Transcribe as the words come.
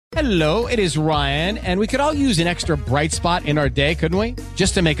Hello, it is Ryan, and we could all use an extra bright spot in our day, couldn't we?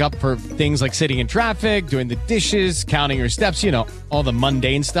 Just to make up for things like sitting in traffic, doing the dishes, counting your steps, all the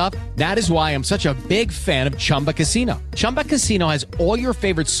mundane stuff. That is why I'm such a big fan of Chumba Casino. Chumba Casino has all your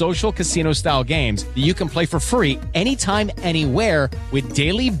favorite social casino-style games that you can play for free anytime, anywhere with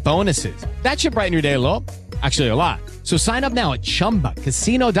daily bonuses. That should brighten your day a little. Actually, a lot. So sign up now at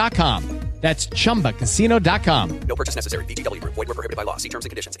ChumbaCasino.com. That's ChumbaCasino.com. No purchase necessary. VGW Group. Void where prohibited by law. See terms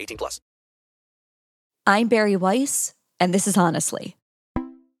and conditions. 18+. I'm Barry Weiss, and this is Honestly.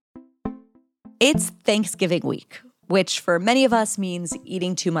 It's Thanksgiving week, which for many of us means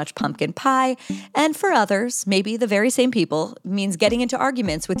eating too much pumpkin pie, and for others, maybe the very same people, means getting into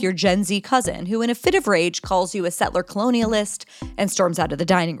arguments with your Gen Z cousin who in a fit of rage calls you a settler colonialist and storms out of the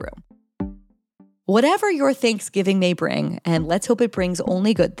dining room. Whatever your Thanksgiving may bring, and let's hope it brings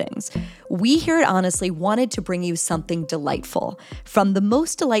only good things, we here at Honestly wanted to bring you something delightful from the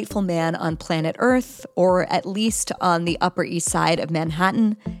most delightful man on planet Earth, or at least on the Upper East Side of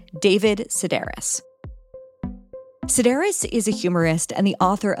Manhattan, David Sedaris. Sedaris is a humorist and the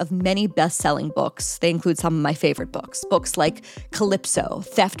author of many best-selling books. They include some of my favorite books. Books like Calypso,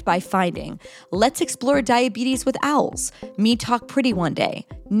 Theft by Finding, Let's Explore Diabetes with Owls, Me Talk Pretty One Day,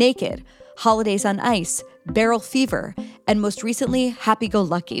 Naked, Holidays on Ice, Barrel Fever, and most recently, Happy Go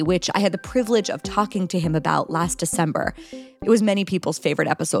Lucky, which I had the privilege of talking to him about last December. It was many people's favorite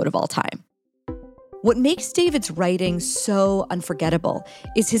episode of all time. What makes David's writing so unforgettable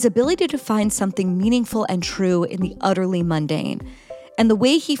is his ability to find something meaningful and true in the utterly mundane, and the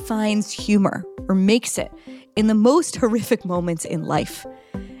way he finds humor, or makes it, in the most horrific moments in life.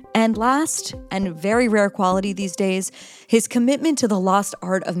 And last, and very rare quality these days, his commitment to the lost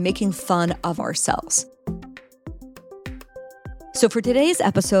art of making fun of ourselves. So for today's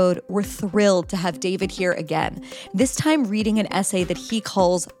episode, we're thrilled to have David here again, this time reading an essay that he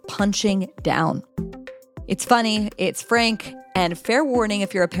calls Punching Down. It's funny, it's frank, and fair warning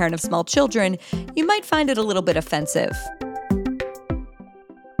if you're a parent of small children, you might find it a little bit offensive.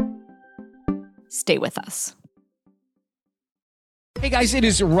 Stay with us. Hey guys, it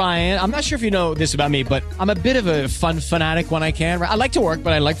is Ryan. I'm not sure if you know this about me, but I'm a bit of a fun fanatic when I can. I like to work,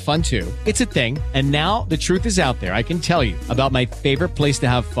 but I like fun too. It's a thing. And now the truth is out there. I can tell you about my favorite place to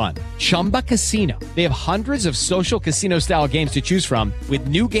have fun. Chumba Casino. They have hundreds of social casino style games to choose from with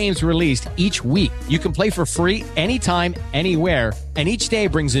new games released each week. You can play for free anytime, anywhere. And each day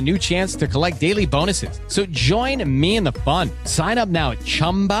brings a new chance to collect daily bonuses. So join me in the fun. Sign up now at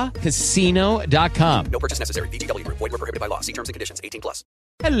ChumbaCasino.com. No purchase necessary. VGW Group. Void where prohibited by law. See terms and conditions. 18+.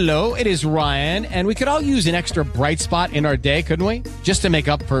 Hello, it is Ryan, and we could all use an extra bright spot in our day, couldn't we? Just to make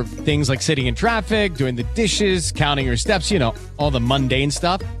up for things like sitting in traffic, doing the dishes, counting your steps, all the mundane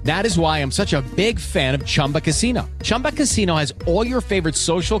stuff. That is why I'm such a big fan of Chumba Casino. Chumba Casino has all your favorite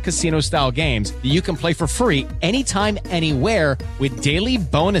social casino-style games that you can play for free anytime, anywhere with daily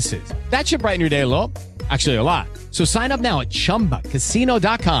bonuses. That should brighten your day a little. Actually, a lot. So sign up now at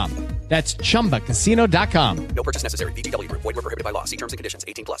ChumbaCasino.com. That's ChumbaCasino.com. No purchase necessary. VGW Group. Void where prohibited by law. See terms and conditions.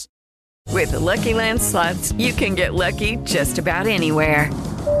 18+. With the Lucky Land Slots, you can get lucky just about anywhere.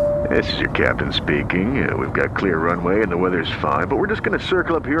 This is your captain speaking. We've got clear runway and the weather's fine, but we're just going to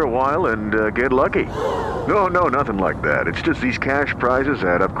circle up here a while and get lucky. No, nothing like that. It's just these cash prizes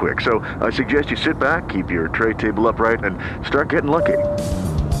add up quick. So I suggest you sit back, keep your tray table upright, and start getting lucky.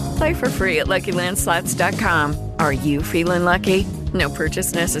 Play for free at LuckyLandSlots.com. Are you feeling lucky? No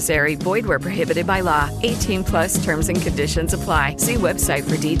purchase necessary. Void where prohibited by law. 18+ terms and conditions apply. See website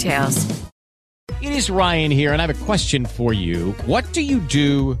for details. It is Ryan here, and I have a question for you. What do you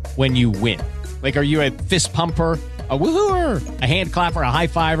do when you win? Like, are you a fist pumper, a woohooer, a hand clapper, a high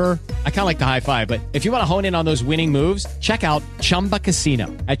fiver? I kind of like the high five, but if you want to hone in on those winning moves, check out Chumba Casino.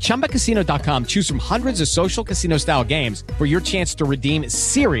 At ChumbaCasino.com, choose from hundreds of social casino-style games for your chance to redeem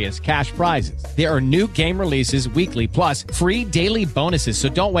serious cash prizes. There are new game releases weekly, plus free daily bonuses, so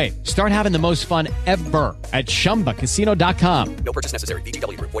don't wait. Start having the most fun ever at ChumbaCasino.com. No purchase necessary.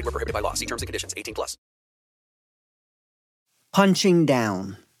 VGW Group. Void where prohibited by law. See terms and conditions. 18+. Punching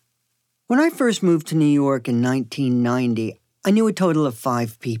Down. When I first moved to New York in 1990, I knew a total of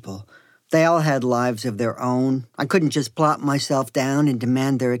 5 people. They all had lives of their own. I couldn't just plop myself down and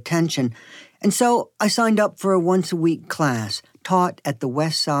demand their attention. And so I signed up for a once-a-week class taught at the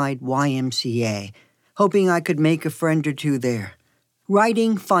West Side YMCA, hoping I could make a friend or two there.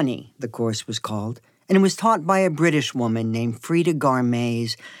 Writing Funny, the course was called, and it was taught by a British woman named Frida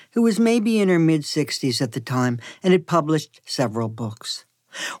Garmays, who was maybe in her mid-60s at the time and had published several books.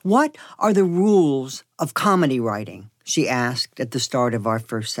 "What are the rules of comedy writing?" she asked at the start of our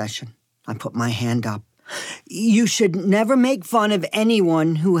first session. I put my hand up. You should never make fun of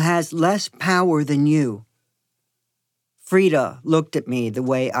anyone who has less power than you. Frida looked at me the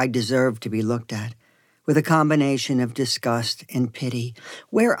way I deserved to be looked at, with a combination of disgust and pity.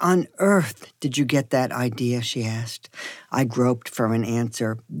 "Where on earth did you get that idea?" she asked. I groped for an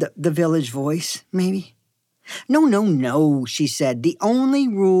answer. The Village Voice, maybe? No, she said. "The only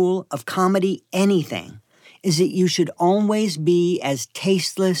rule of comedy anything is that you should always be as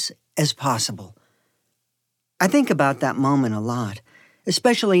tasteless as possible." I think about that moment a lot,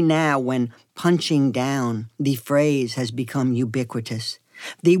 especially now when punching down, the phrase has become ubiquitous.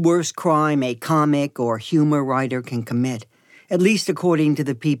 The worst crime a comic or humor writer can commit, at least according to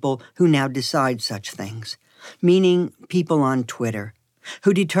the people who now decide such things, meaning people on Twitter,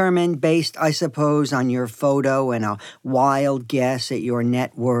 who determine, based, I suppose, on your photo and a wild guess at your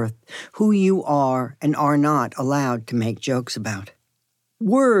net worth, who you are and are not allowed to make jokes about.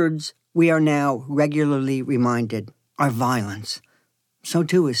 Words, we are now regularly reminded, are violence. So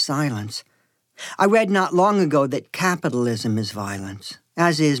too is silence. I read not long ago that capitalism is violence,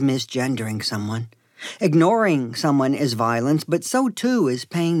 as is misgendering someone. Ignoring someone is violence, but so too is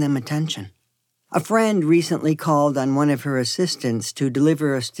paying them attention. A friend recently called on one of her assistants to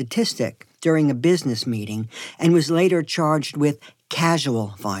deliver a statistic during a business meeting and was later charged with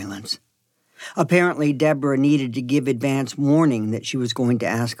casual violence. Apparently, Deborah needed to give advance warning that she was going to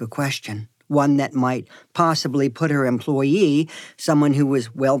ask a question, one that might possibly put her employee, someone who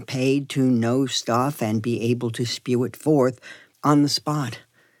was well paid to know stuff and be able to spew it forth, on the spot.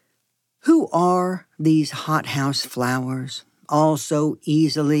 Who are these hothouse flowers, all so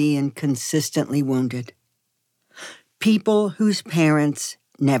easily and consistently wounded? People whose parents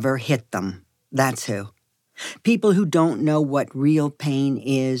never hit them, that's who. People who don't know what real pain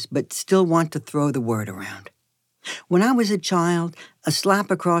is, but still want to throw the word around. When I was a child, a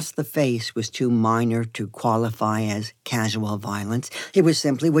slap across the face was too minor to qualify as casual violence. It was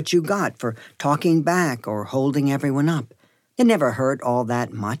simply what you got for talking back or holding everyone up. It never hurt all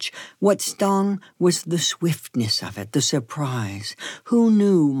that much. What stung was the swiftness of it, the surprise. Who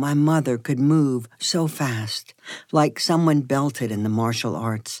knew my mother could move so fast, like someone belted in the martial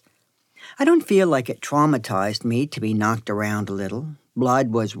arts? I don't feel like it traumatized me to be knocked around a little.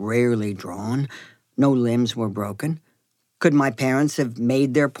 Blood was rarely drawn. No limbs were broken. Could my parents have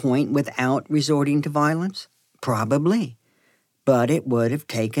made their point without resorting to violence? Probably. But it would have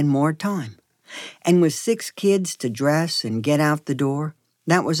taken more time. And with 6 kids to dress and get out the door,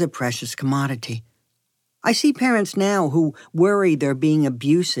 that was a precious commodity. I see parents now who worry they're being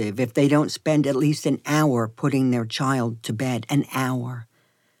abusive if they don't spend at least an hour putting their child to bed. An hour.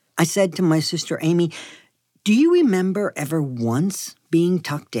 I said to my sister Amy, "Do you remember ever once being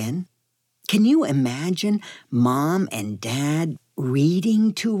tucked in? Can you imagine Mom and Dad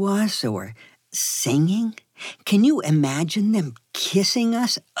reading to us or singing? Can you imagine them kissing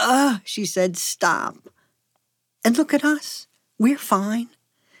us?" She said, "Stop." And look at us. We're fine.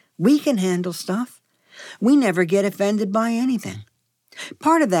 We can handle stuff. We never get offended by anything.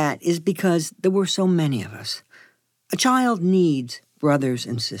 Part of that is because there were so many of us. A child needs brothers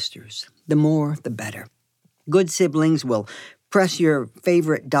and sisters. The more, the better. Good siblings will press your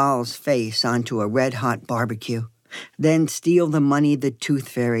favorite doll's face onto a red-hot barbecue, then steal the money the tooth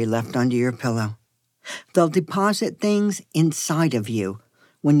fairy left under your pillow. They'll deposit things inside of you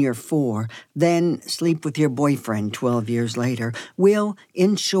when you're 4, then sleep with your boyfriend 12 years later. Will,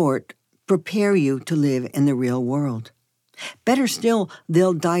 in short, prepare you to live in the real world. Better still,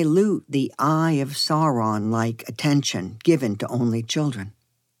 they'll dilute the Eye of Sauron-like attention given to only children.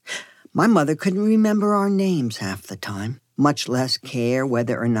 My mother couldn't remember our names half the time, much less care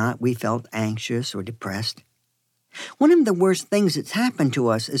whether or not we felt anxious or depressed. One of the worst things that's happened to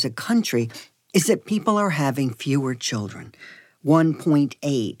us as a country is that people are having fewer children,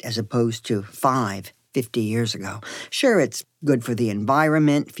 1.8 as opposed to 5 50 years ago. Sure, it's good for the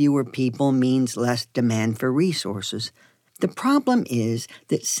environment. Fewer people means less demand for resources. The problem is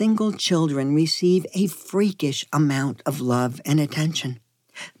that single children receive a freakish amount of love and attention.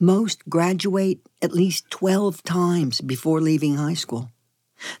 Most graduate at least 12 times before leaving high school.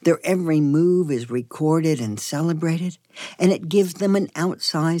 Their every move is recorded and celebrated, and it gives them an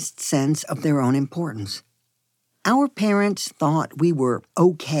outsized sense of their own importance. Our parents thought we were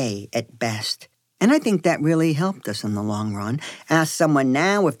okay at best, and I think that really helped us in the long run. Ask someone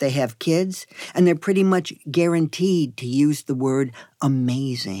now if they have kids, and they're pretty much guaranteed to use the word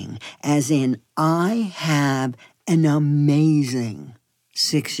amazing, as in, I have an amazing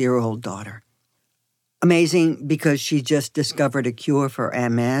 6-year-old daughter. Amazing because she just discovered a cure for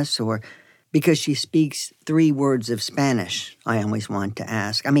MS, or because she speaks 3 words of Spanish, I always want to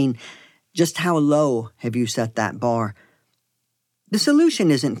ask. I mean, Just how low have you set that bar? The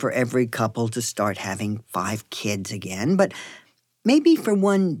solution isn't for every couple to start having 5 kids again, but maybe for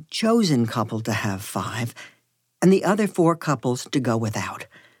one chosen couple to have 5, and the other 4 couples to go without.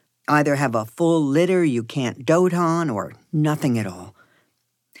 Either have a full litter you can't dote on, or nothing at all.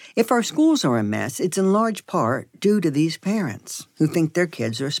 If our schools are a mess, it's in large part due to these parents who think their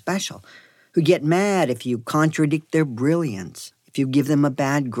kids are special, who get mad if you contradict their brilliance, if you give them a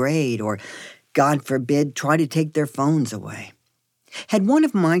bad grade, or, God forbid, try to take their phones away. Had one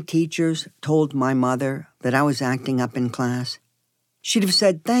of my teachers told my mother that I was acting up in class, she'd have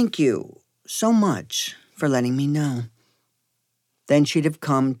said, "Thank you so much for letting me know." Then she'd have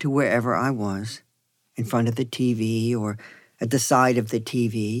come to wherever I was, in front of the TV or at the side of the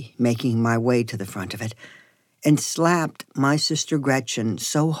TV, making my way to the front of it, and slapped my sister Gretchen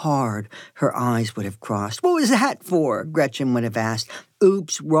so hard her eyes would have crossed. "What was that for?" Gretchen would have asked.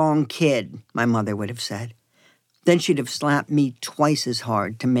 "Oops, wrong kid," my mother would have said. Then she'd have slapped me twice as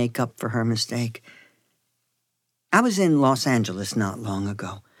hard to make up for her mistake. I was in Los Angeles not long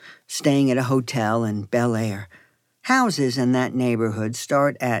ago, staying at a hotel in Bel Air. Houses in that neighborhood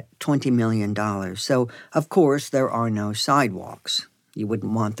start at $20 million, so of course there are no sidewalks. You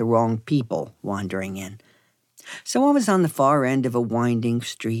wouldn't want the wrong people wandering in. So I was on the far end of a winding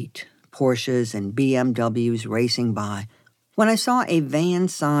street, Porsches and BMWs racing by, when I saw a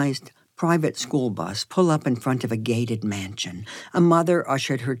van-sized private school bus pull up in front of a gated mansion. A mother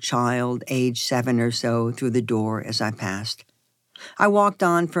ushered her child, age 7 or so, through the door as I passed. I walked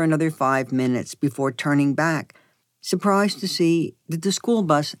on for another 5 minutes before turning back, surprised to see that the school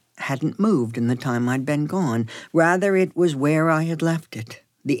bus hadn't moved in the time I'd been gone. Rather, it was where I had left it,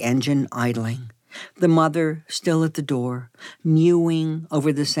 the engine idling, the mother still at the door, mewing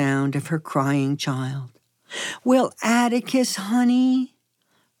over the sound of her crying child. "Well, Atticus, honey,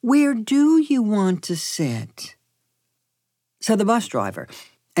 where do you want to sit?" So the bus driver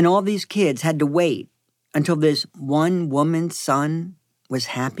and all these kids had to wait until this one woman's son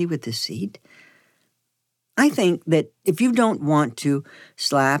was happy with his seat. I think that if you don't want to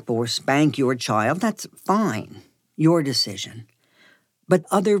slap or spank your child, that's fine, your decision. But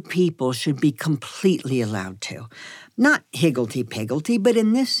other people should be completely allowed to. Not higgledy-piggledy, but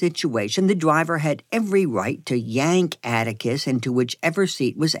in this situation, the driver had every right to yank Atticus into whichever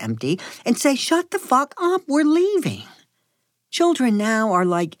seat was empty and say, "Shut the fuck up, we're leaving." Children now are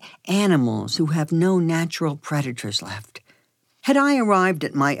like animals who have no natural predators left. Had I arrived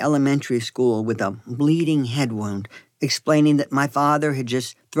at my elementary school with a bleeding head wound, explaining that my father had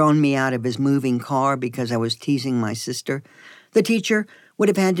just thrown me out of his moving car because I was teasing my sister, the teacher would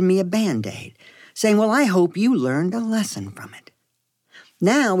have handed me a Band-Aid, saying, "Well, I hope you learned a lesson from it."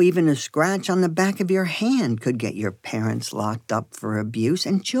 Now, even a scratch on the back of your hand could get your parents locked up for abuse,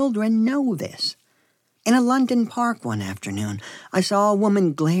 and children know this. In a London park one afternoon, I saw a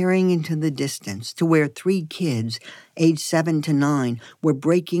woman glaring into the distance to where 3 kids, aged 7 to 9, were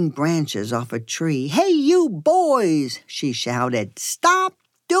breaking branches off a tree. "Hey, you boys," she shouted, "stop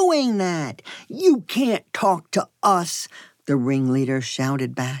doing that. You can't talk to us," the ringleader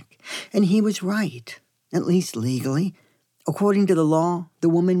shouted back. And he was right, at least legally. According to the law, the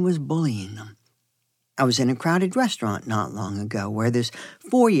woman was bullying them. I was in a crowded restaurant not long ago where this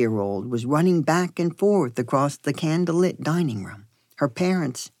 4-year-old was running back and forth across the candlelit dining room, her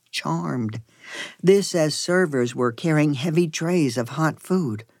parents charmed. This as servers were carrying heavy trays of hot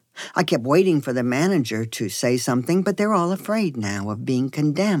food. I kept waiting for the manager to say something, but they're all afraid now of being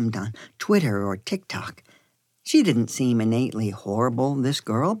condemned on Twitter or TikTok. She didn't seem innately horrible, this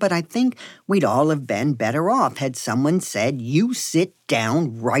girl, but I think we'd all have been better off had someone said, "You sit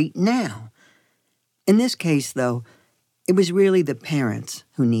down right now." In this case, though, it was really the parents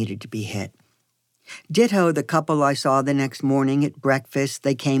who needed to be hit. Ditto the couple I saw the next morning at breakfast.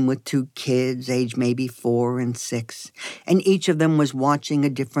 They came with 2 kids, aged maybe 4 and 6, and each of them was watching a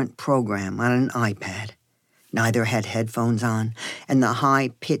different program on an iPad. Neither had headphones on, and the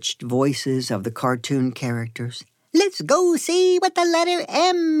high-pitched voices of the cartoon characters, "Let's go see what the letter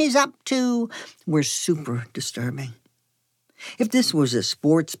M is up to," were super disturbing. If this was a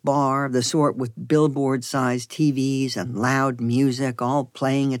sports bar, the sort with billboard-sized TVs and loud music all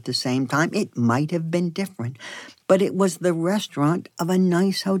playing at the same time, it might have been different. But it was the restaurant of a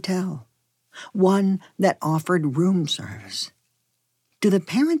nice hotel, one that offered room service. Do the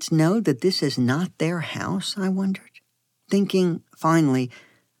parents know that this is not their house, I wondered, thinking, finally,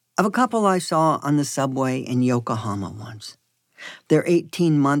 of a couple I saw on the subway in Yokohama once. Their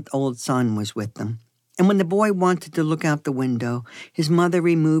 18-month-old son was with them. And when the boy wanted to look out the window, his mother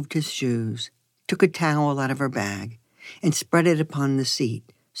removed his shoes, took a towel out of her bag, and spread it upon the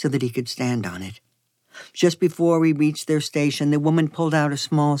seat so that he could stand on it. Just before we reached their station, the woman pulled out a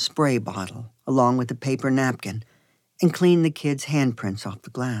small spray bottle, along with a paper napkin, and cleaned the kid's handprints off the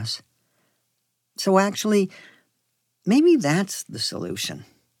glass. So actually, maybe that's the solution.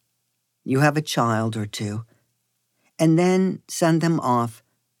 You have a child or two, and then send them off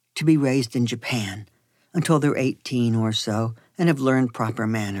to be raised in Japan until they're 18 or so and have learned proper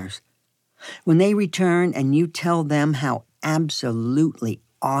manners. When they return and you tell them how absolutely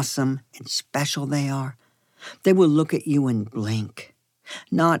awesome and special they are, they will look at you and blink,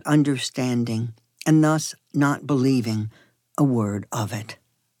 not understanding and thus not believing a word of it.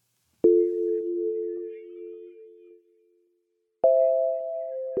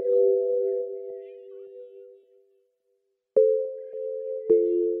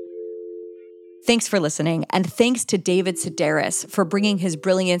 Thanks for listening, and thanks to David Sedaris for bringing his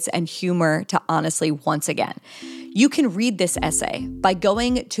brilliance and humor to Honestly once again. You can read this essay by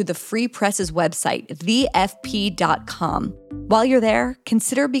going to the Free Press's website, thefp.com. While you're there,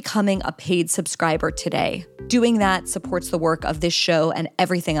 consider becoming a paid subscriber today. Doing that supports the work of this show and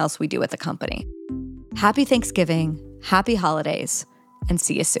everything else we do at the company. Happy Thanksgiving, happy holidays, and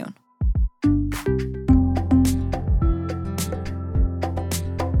see you soon.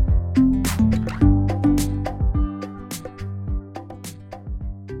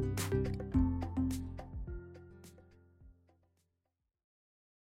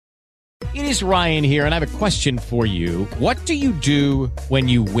 It is Ryan here, and I have a question for you. What do you do when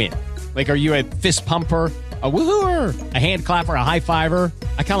you win? Like, are you a fist pumper, a woohooer, a hand clapper, a high fiver?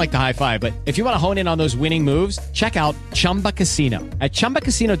 I kind of like the high five, but if you want to hone in on those winning moves, check out Chumba Casino. At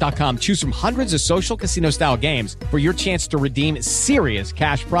ChumbaCasino.com, choose from hundreds of social casino-style games for your chance to redeem serious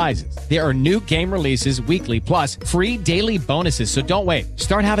cash prizes. There are new game releases weekly, plus free daily bonuses. So don't wait.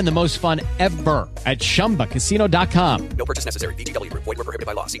 Start having the most fun ever at ChumbaCasino.com. No purchase necessary. VGW Group. Void where prohibited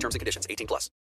by law. See terms and conditions. 18+.